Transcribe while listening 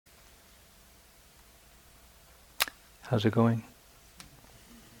How's it going?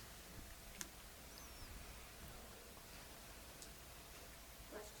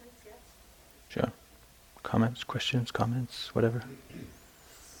 Questions, yes? Sure. Comments, questions, comments, whatever.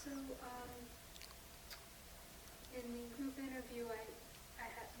 So, in the group interview, I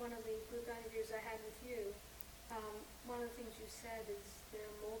had one of the group interviews I had with you. One of the things you said is there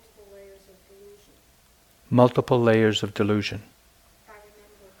are multiple layers of delusion. Multiple layers of delusion. If I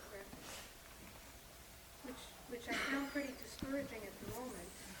remember correctly, which I found pretty discouraging at the moment.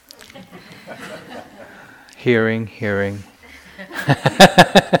 Hearing.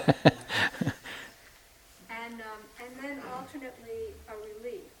 And then alternately a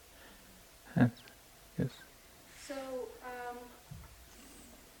relief. Yes. So,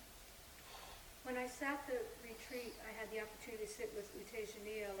 when I sat the retreat, I had the opportunity to sit with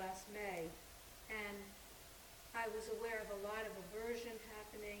Utejaniya last May, and I was aware of a lot of aversion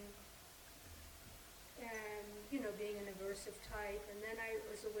happening, and, being an aversive type, and then I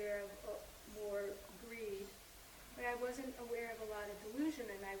was aware of more greed, but I wasn't aware of a lot of delusion,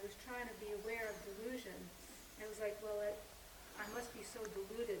 and I was trying to be aware of delusion. I was like, well, I must be so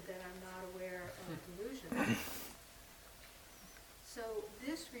deluded that I'm not aware of delusion. So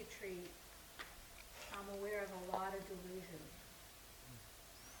this retreat, I'm aware of a lot of delusion.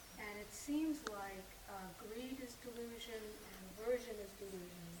 And it seems like greed is delusion and aversion is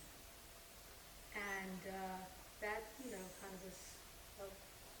delusion. And that, kind of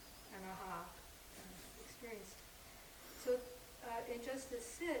an aha experience. So in just this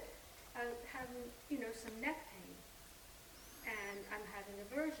sit, I'm having, some neck pain. And I'm having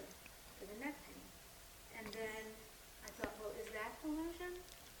aversion to the neck pain. And then I thought, well, is that delusion?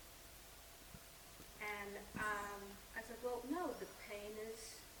 And I said, well, no, the pain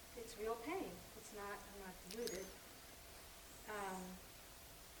it's real pain. I'm not deluded.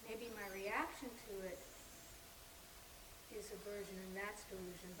 Maybe my reaction to it is aversion and that's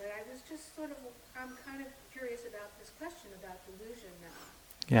delusion. But I was just I'm kind of curious about this question about delusion now.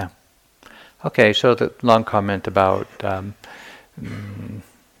 Yeah. Okay, so the long comment about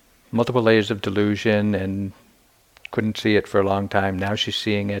multiple layers of delusion and couldn't see it for a long time. Now she's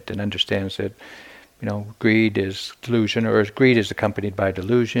seeing it and understands that, greed is delusion, or greed is accompanied by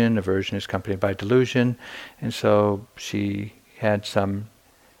delusion, aversion is accompanied by delusion. And so she had some,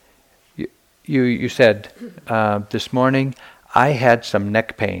 you said this morning, I had some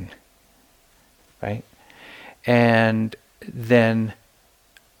neck pain, right? And then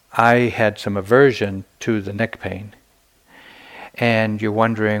I had some aversion to the neck pain. And you're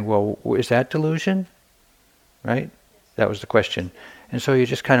wondering, well, is that delusion? Right? That was the question. And so you're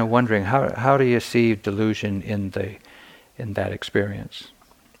just kind of wondering, how do you see delusion in that experience?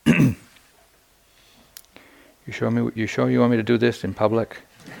 You sure you want me to do this in public?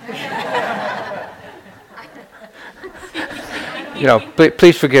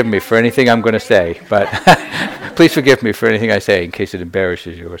 Please forgive me for anything I'm going to say, but please forgive me for anything I say in case it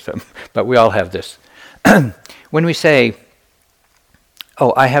embarrasses you or something. But we all have this. When we say,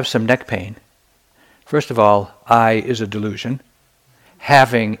 oh, I have some neck pain, first of all, I is a delusion,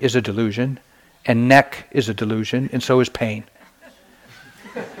 having is a delusion, and neck is a delusion, and so is pain.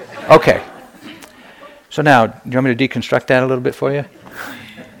 Okay. So now, do you want me to deconstruct that a little bit for you?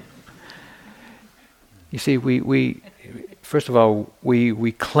 You see, we first of all,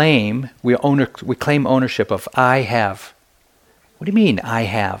 we claim ownership of I have. What do you mean, I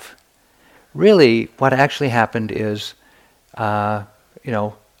have? Really, what actually happened is,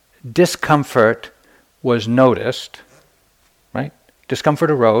 discomfort was noticed, right? Discomfort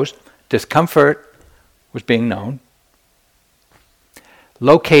arose. Discomfort was being known.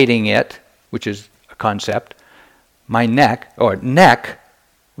 Locating it, which is a concept, my neck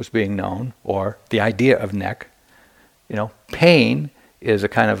was being known, or the idea of neck. Pain is a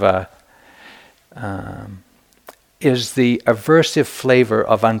kind of is the aversive flavor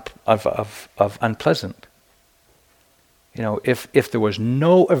of unpleasant. If there was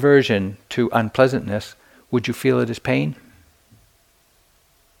no aversion to unpleasantness, would you feel it as pain?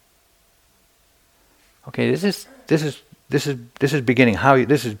 Okay, this is beginning.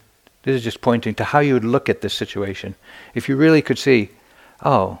 This is just pointing to how you would look at this situation. If you really could see,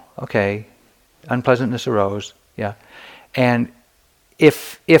 oh, okay, unpleasantness arose, yeah, and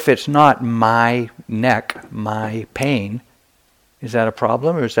if it's not my neck, my pain, is that a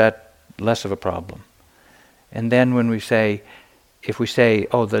problem or is that less of a problem? And then if we say,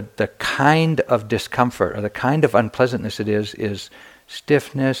 oh, the kind of discomfort or the kind of unpleasantness it is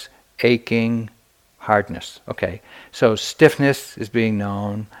stiffness, aching, hardness. Okay, so stiffness is being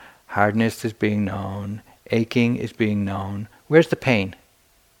known, hardness is being known, aching is being known. Where's the pain?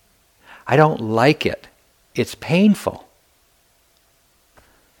 I don't like it. It's painful.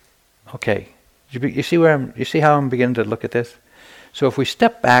 Okay, you see how I'm beginning to look at this? So if we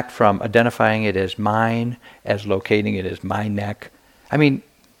step back from identifying it as mine, as locating it as my neck, I mean,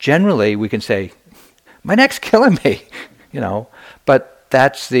 generally we can say, my neck's killing me, but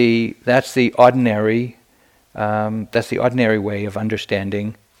that's the ordinary way of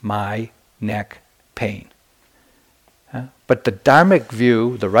understanding my neck pain. But the dharmic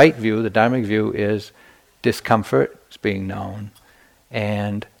view, the dharmic view is discomfort is being known,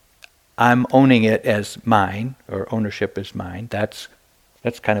 and I'm owning it as mine, or ownership is mine. That's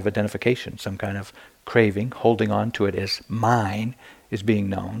kind of identification, some kind of craving, holding on to it as mine is being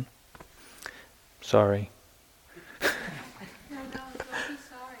known. Sorry. No, don't be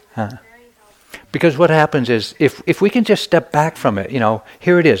sorry. Huh. It's very helpful. Because what happens is, if we can just step back from it,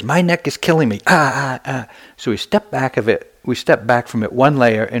 here it is, my neck is killing me, So we step back from it one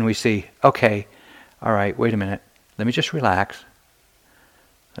layer and we see, okay, all right, wait a minute, let me just relax.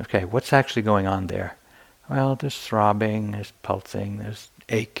 Okay, what's actually going on there? Well, there's throbbing, there's pulsing, there's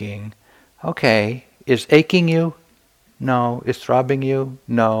aching. Okay, is aching you? No. Is throbbing you?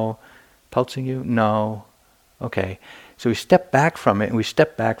 No. Pulsing you? No. Okay. So we step back from it, and we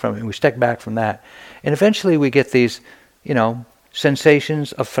step back from it, and we step back from that. And eventually we get these,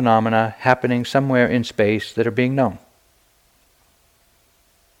 sensations of phenomena happening somewhere in space that are being known.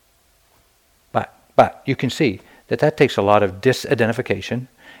 But you can see that takes a lot of disidentification.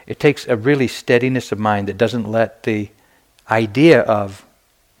 It takes a really steadiness of mind that doesn't let the idea of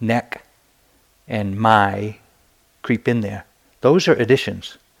neck and my creep in there. Those are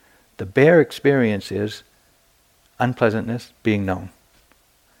additions. The bare experience is unpleasantness being known.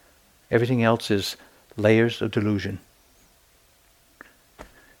 Everything else is layers of delusion.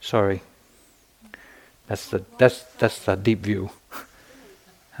 Sorry. That's the deep view.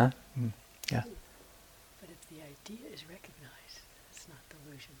 Huh? Yeah. But if the idea is recognized, it's not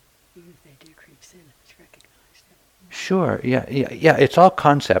delusion. Even if the idea creeps in, it's recognized. Sure, yeah. It's all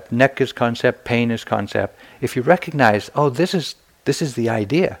concept. Neck is concept, pain is concept. If you recognize, this is the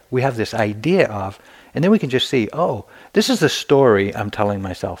idea. We have this idea of, and then we can just see, this is the story I'm telling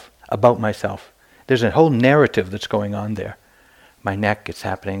myself about myself. There's a whole narrative that's going on there. My neck, it's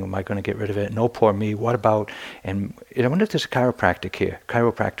happening. Am I going to get rid of it? No, poor me. What about? And I wonder if there's a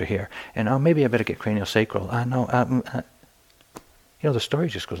chiropractor here. And maybe I better get craniosacral. No. The story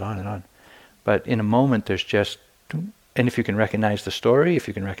just goes on and on. But in a moment, there's just, and if you can recognize the story, if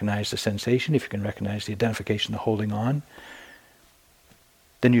you can recognize the sensation, if you can recognize the identification, the holding on,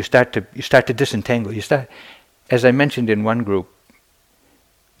 then you start to disentangle. As I mentioned in one group,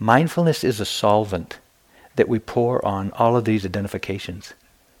 mindfulness is a solvent that we pour on all of these identifications.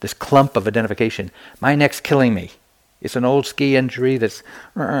 This clump of identification. My neck's killing me. It's an old ski injury that's...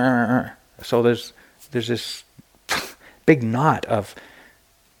 So there's this big knot of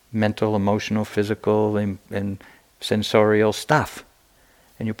mental, emotional, physical, and sensorial stuff.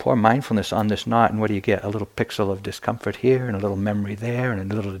 And you pour mindfulness on this knot, and what do you get? A little pixel of discomfort here, and a little memory there, and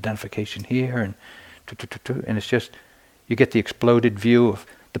a little identification here, and it's just, you get the exploded view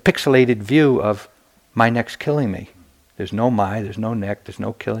the pixelated view of my neck's killing me. There's no there's no neck, there's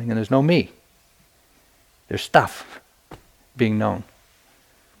no killing, and there's no me. There's stuff being known.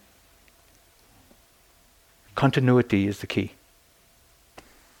 Continuity is the key.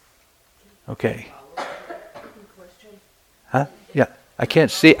 Okay. Huh? Yeah. I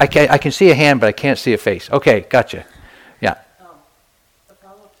can't see. I can see a hand, but I can't see a face. Okay, gotcha. Yeah. A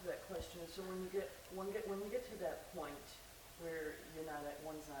follow-up to that question is: so when you get to that point where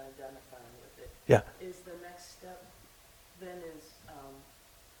one's not identifying with it, Yeah. is the next step then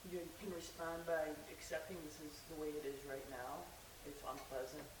you can respond by accepting this is the way it is right now. It's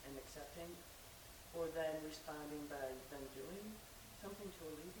unpleasant and accepting, or then responding by then doing something to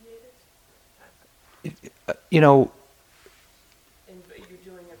alleviate it. But you're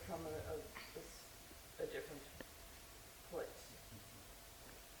doing it from a different place.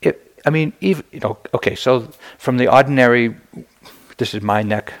 Okay, so from the ordinary, this is my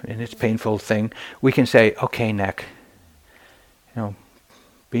neck and it's painful thing, we can say, okay, neck,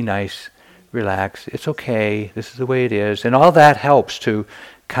 be nice, relax, it's okay, this is the way it is. And all that helps to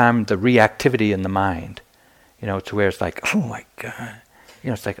calm the reactivity in the mind, to where it's like, oh my God.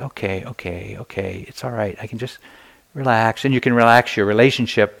 It's like, okay, it's all right. I can just relax. And you can relax your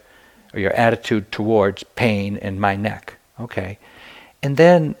relationship or your attitude towards pain and my neck. Okay. And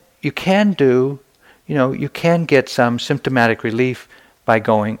then you can you can get some symptomatic relief by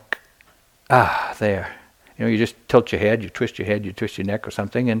going, there. You just tilt your head, you twist your head, you twist your neck or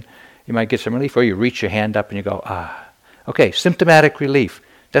something, and you might get some relief. Or you reach your hand up and you go, Okay, symptomatic relief.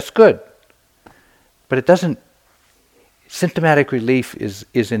 That's good. But it doesn't. Symptomatic relief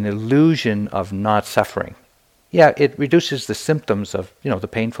is an illusion of not suffering. Yeah, it reduces the symptoms of, the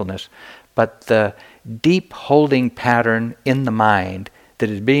painfulness, but the deep holding pattern in the mind that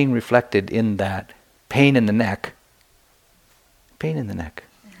is being reflected in that pain in the neck.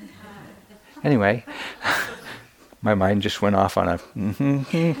 Anyway, my mind just went off on a,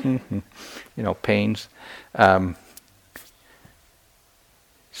 pains.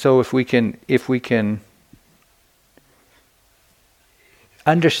 So if we can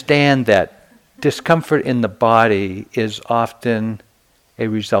understand that discomfort in the body is often a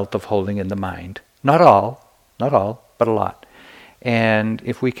result of holding in the mind. Not all, but a lot. And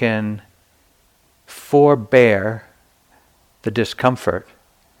if we can forbear the discomfort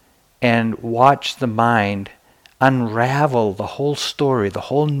and watch the mind unravel the whole story, the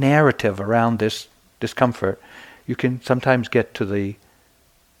whole narrative around this discomfort, you can sometimes get to the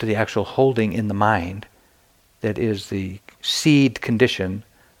actual holding in the mind that is the seed condition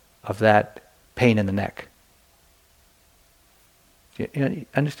of that pain in the neck. You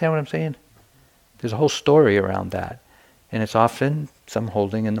understand what I'm saying? There's a whole story around that. And it's often some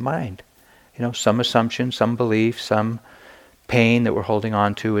holding in the mind. Some assumption, some belief, some pain that we're holding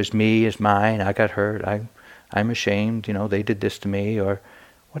on to is me, is mine, I got hurt, I'm ashamed, they did this to me, or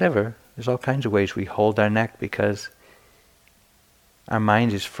whatever. There's all kinds of ways we hold our neck because our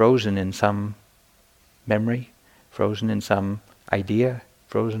mind is frozen in some memory, frozen in some idea,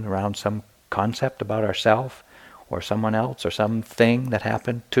 frozen around some concept about ourselves or someone else or something that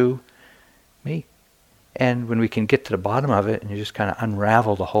happened to me. And when we can get to the bottom of it and you just kind of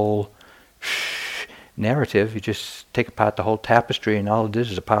unravel the whole narrative, you just take apart the whole tapestry and all it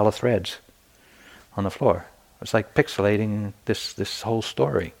is a pile of threads on the floor. It's like pixelating this whole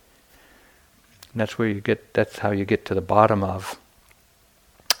story. And that's how you get to the bottom of,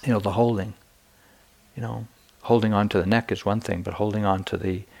 the holding. Holding on to the neck is one thing, but holding on to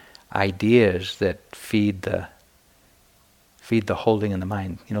the ideas that feed the holding in the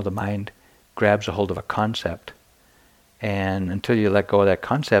mind. The mind grabs a hold of a concept, and until you let go of that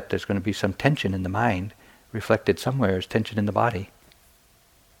concept, there's going to be some tension in the mind, reflected somewhere as tension in the body.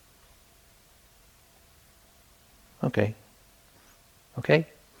 Okay,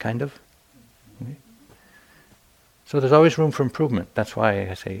 kind of. Okay. So there's always room for improvement. That's why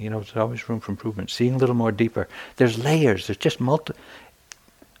I say, there's always room for improvement. Seeing a little more deeper. There's layers. There's just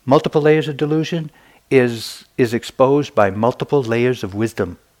multiple layers of delusion is exposed by multiple layers of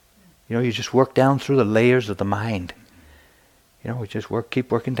wisdom. You just work down through the layers of the mind. We just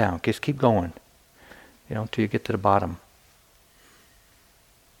keep working down. Just keep going. Till you get to the bottom.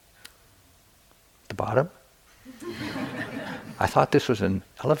 The bottom? I thought this was an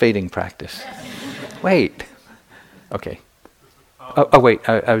elevating practice. Wait. Okay. Wait.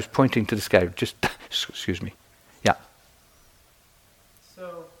 I was pointing to this guy. Just excuse me. Yeah.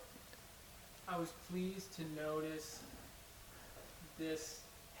 So, I was pleased to notice this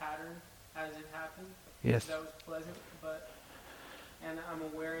pattern as it happened. Yes. That was pleasant, and I'm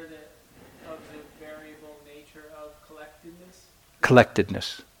aware of the variable nature of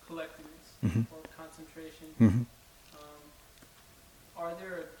collectedness, mm-hmm. or concentration. Mm-hmm. Are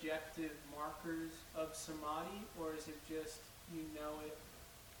there objective markers of samadhi, or is it just you know it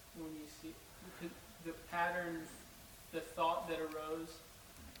when you see the pattern, the thought that arose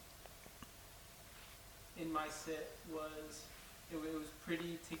in my sit was it was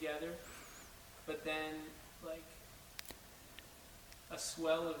pretty together, but then like a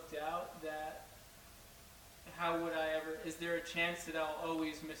swell of doubt that how would I ever, is there a chance that I'll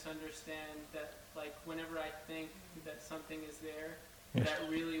always misunderstand that, like, whenever I think that something is there, yes. that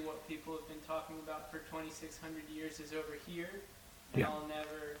really what people have been talking about for 2,600 years is over here, and yeah. I'll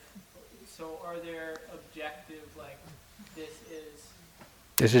never, so are there objective, like,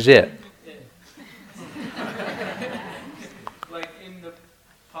 this is it. Like in the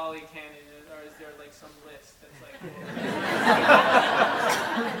Pali Canon, or is there like some list that's like...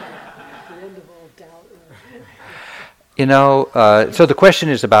 The end of all doubt. So the question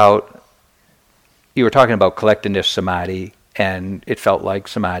is about, you were talking about collectedness samadhi, and it felt like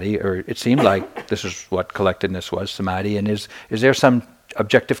samadhi, or it seemed like this is what collectedness was, samadhi, and is there some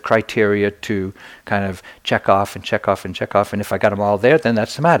objective criteria to kind of check off, and if I got them all there, then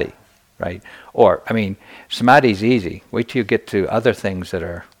that's samadhi, right? Or, samadhi is easy. Wait till you get to other things that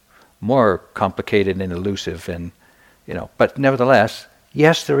are more complicated and elusive, and, but nevertheless,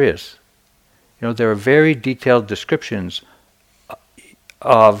 yes, there is. There are very detailed descriptions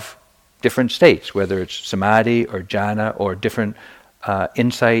of different states, whether it's samadhi or jhana or different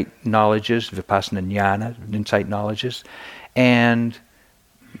insight knowledges, vipassana jnana, insight knowledges. And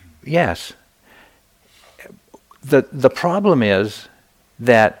yes, the problem is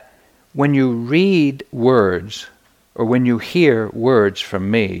that when you read words, or when you hear words from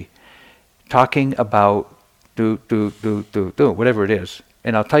me, talking about do, whatever it is,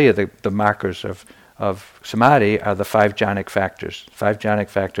 and I'll tell you the markers of samadhi are the 5 jhanic factors. 5 jhanic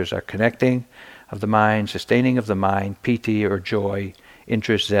factors are connecting of the mind, sustaining of the mind, piti or joy,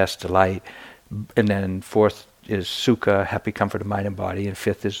 interest, zest, delight, and then 4th is sukha, happy comfort of mind and body, and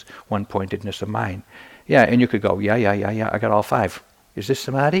 5th is one-pointedness of mind. Yeah, and you could go, yeah, I got all 5. Is this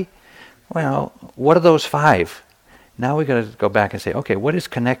samadhi? Well, what are those 5? Now we got to go back and say, okay, what is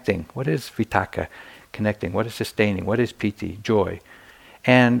connecting? What is vitaka, connecting? What is sustaining? What is piti, joy?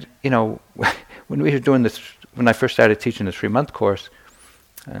 And, when we were doing this, when I first started teaching the 3-month course,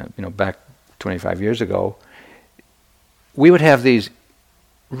 back 25 years ago, we would have these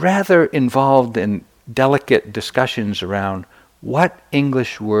rather involved and delicate discussions around what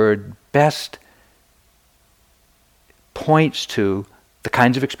English word best points to the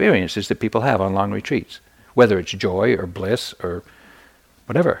kinds of experiences that people have on long retreats, whether it's joy or bliss or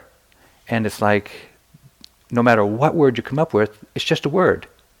whatever. And it's like, no matter what word you come up with, it's just a word.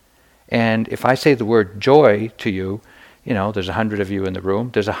 And if I say the word joy to you, there's 100 of you in the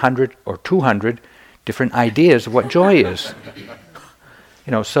room, there's 100 or 200 different ideas of what joy is.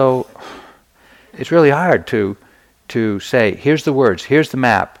 So it's really hard to say, here's the words, here's the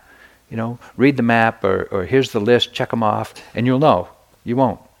map, read the map, or here's the list, check them off, and you'll know. You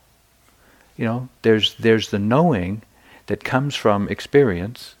won't. There's the knowing that comes from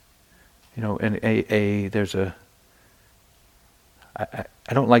experience, and there's a,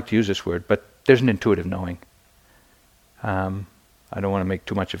 I don't like to use this word, but there's an intuitive knowing. I don't want to make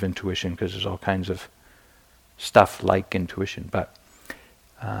too much of intuition because there's all kinds of stuff like intuition, but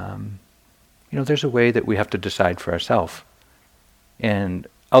there's a way that we have to decide for ourselves. And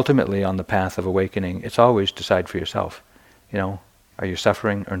ultimately on the path of awakening, it's always decide for yourself. Are you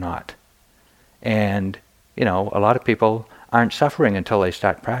suffering or not? And, a lot of people aren't suffering until they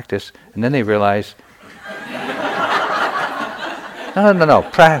start practice, and then they realize, no.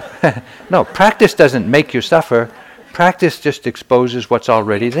 No, practice doesn't make you suffer. Practice just exposes what's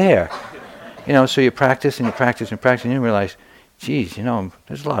already there. So you practice and you practice and practice, and you realize, geez,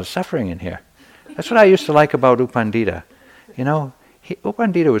 there's a lot of suffering in here. That's what I used to like about U Pandita. U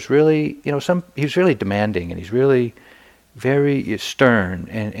Pandita was really, he was really demanding, and he's really very stern,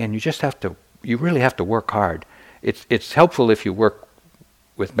 and you really have to work hard. It's helpful if you work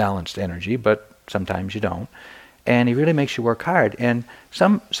with balanced energy, but sometimes you don't. And he really makes you work hard. And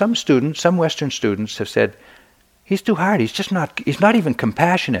some students, some Western students have said, he's too hard, he's not even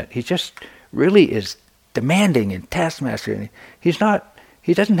compassionate. He just really is demanding and taskmaster. And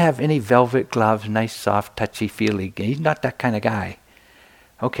he doesn't have any velvet gloves, nice, soft, touchy-feely. He's not that kind of guy.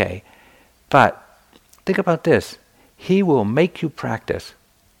 Okay, but think about this. He will make you practice.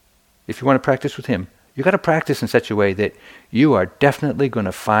 If you want to practice with him, you got to practice in such a way that you are definitely going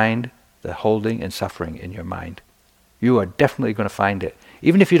to find the holding and suffering in your mind. You are definitely going to find it.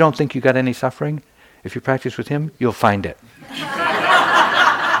 Even if you don't think you got any suffering, if you practice with him, you'll find it.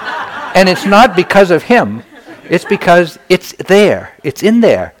 And it's not because of him. It's because it's there. It's in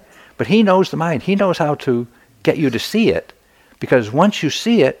there. But he knows the mind. He knows how to get you to see it. Because once you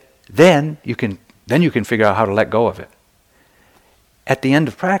see it, then you can figure out how to let go of it. At the end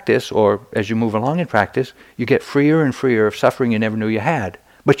of practice, or as you move along in practice, you get freer and freer of suffering you never knew you had.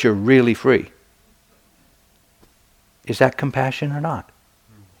 But you're really free. Is that compassion or not?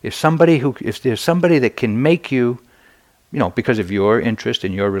 If there's somebody that can make you, because of your interest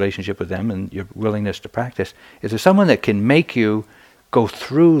in your relationship with them and your willingness to practice, if there's someone that can make you go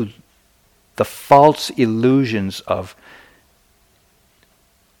through the false illusions of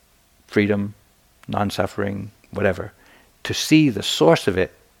freedom, non-suffering, whatever, to see the source of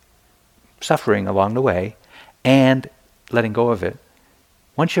it, suffering along the way, and letting go of it,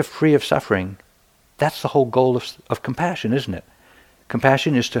 once you're free of suffering, that's the whole goal of compassion, isn't it?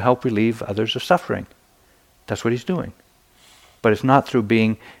 Compassion is to help relieve others of suffering. That's what he's doing. But it's not through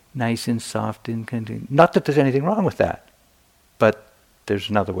being nice and soft and not that there's anything wrong with that, but there's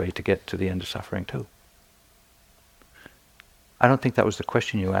another way to get to the end of suffering too. I don't think that was the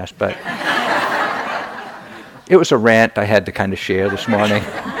question you asked, but it was a rant I had to kind of share this morning,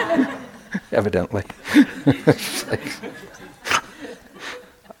 evidently.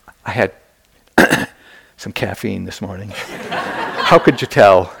 I had some caffeine this morning. How could you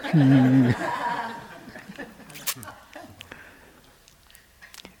tell?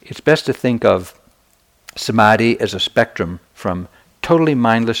 It's best to think of samadhi as a spectrum from totally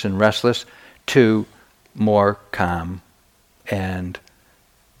mindless and restless to more calm and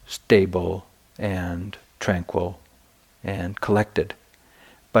stable and tranquil and collected.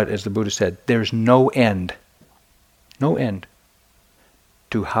 But as the Buddha said, there's no end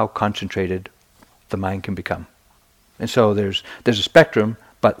to how concentrated the mind can become. And so there's a spectrum,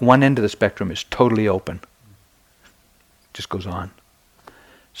 but one end of the spectrum is totally open. Just goes on.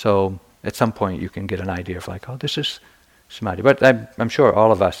 So at some point you can get an idea of like, oh, this is samadhi. But I'm sure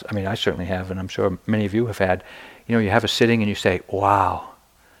all of us, I mean, I certainly have, and I'm sure many of you have had, you have a sitting and you say, wow,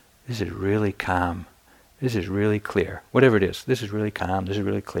 this is really calm. This is really clear. Whatever it is, this is really calm, this is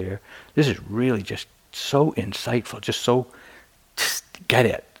really clear. This is really just so insightful, just get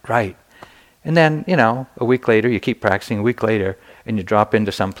it, right. And then, a week later, you keep practicing, a week later, and you drop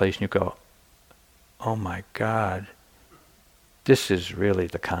into some place and you go, oh my God, this is really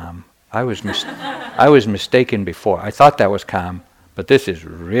the calm. I was mistaken before. I thought that was calm, but this is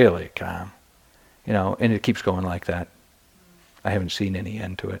really calm. And it keeps going like that. I haven't seen any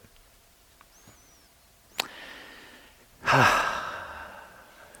end to it.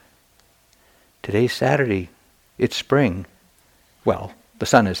 Today's Saturday. It's spring. Well, the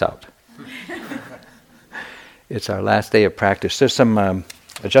sun is out. It's our last day of practice. There's some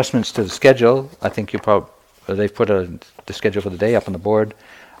adjustments to the schedule. I think they've put the schedule for the day up on the board.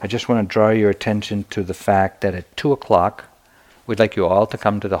 I just want to draw your attention to the fact that at 2 o'clock, we'd like you all to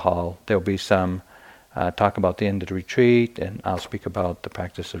come to the hall. There'll be some talk about the end of the retreat, and I'll speak about the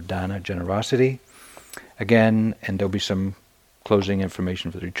practice of dana, generosity. Again, and there'll be some closing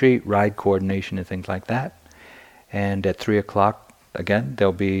information for the retreat, ride coordination and things like that. And at 3 o'clock, again,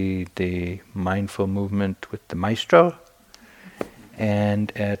 there'll be the mindful movement with the maestro.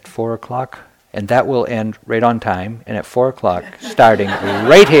 And at 4 o'clock, and that will end right on time, and at 4 o'clock, starting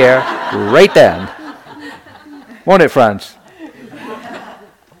right here, right then. Won't it, Franz?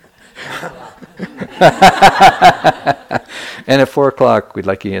 And at 4 o'clock, we'd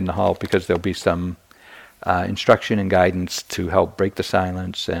like you in the hall because there'll be some instruction and guidance to help break the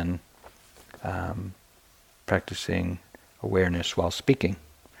silence and practicing awareness while speaking.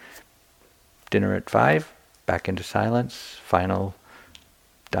 Dinner at 5, back into silence, final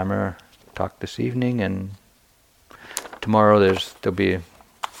Dhamma talk this evening, and tomorrow they'll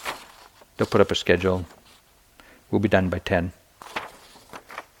put up a schedule. We'll be done by 10.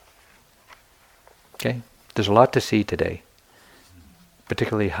 Okay? There's a lot to see today,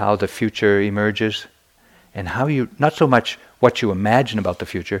 particularly how the future emerges and how you, not so much what you imagine about the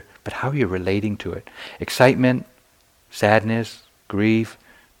future, but how you're relating to it. Excitement, sadness, grief,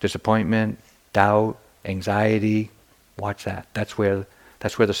 disappointment, doubt, anxiety. Watch that. That's where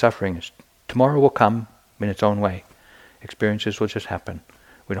the suffering is. Tomorrow will come in its own way. Experiences will just happen.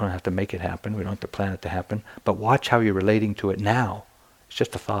 We don't have to make it happen. We don't have to plan it to happen. But watch how you're relating to it now. It's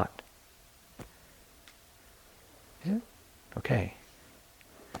just a thought. Yeah? Okay.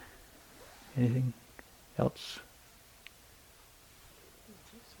 Anything else?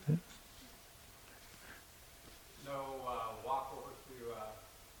 Yeah? No walk over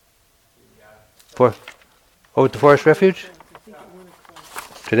to At the Forest Refuge?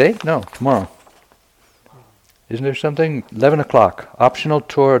 Today? No, tomorrow. Isn't there something? 11 o'clock. Optional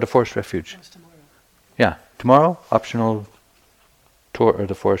tour of the Forest Refuge. Yeah, tomorrow, optional tour of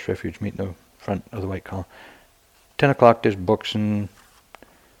the Forest Refuge. Meet in the front of the White Column. 10 o'clock, there's books and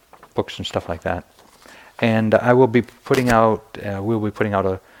stuff like that. And I will be putting out, we'll be putting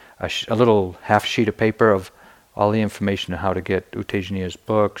out a little half sheet of paper of all the information on how to get U Tejaniya's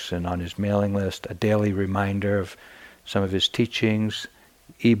books, and on his mailing list, a daily reminder of some of his teachings,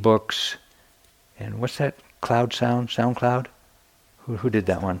 e-books, and what's that cloud sound? SoundCloud? Who did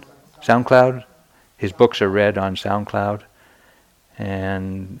that one? SoundCloud? His books are read on SoundCloud.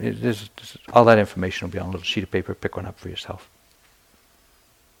 And all that information will be on a little sheet of paper. Pick one up for yourself.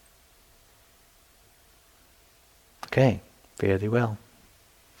 Okay, fare thee well.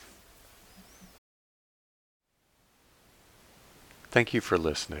 Thank you for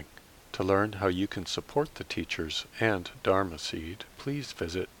listening. To learn how you can support the teachers and Dharma Seed, please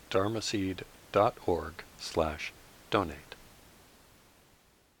visit dharmaseed.org/donate.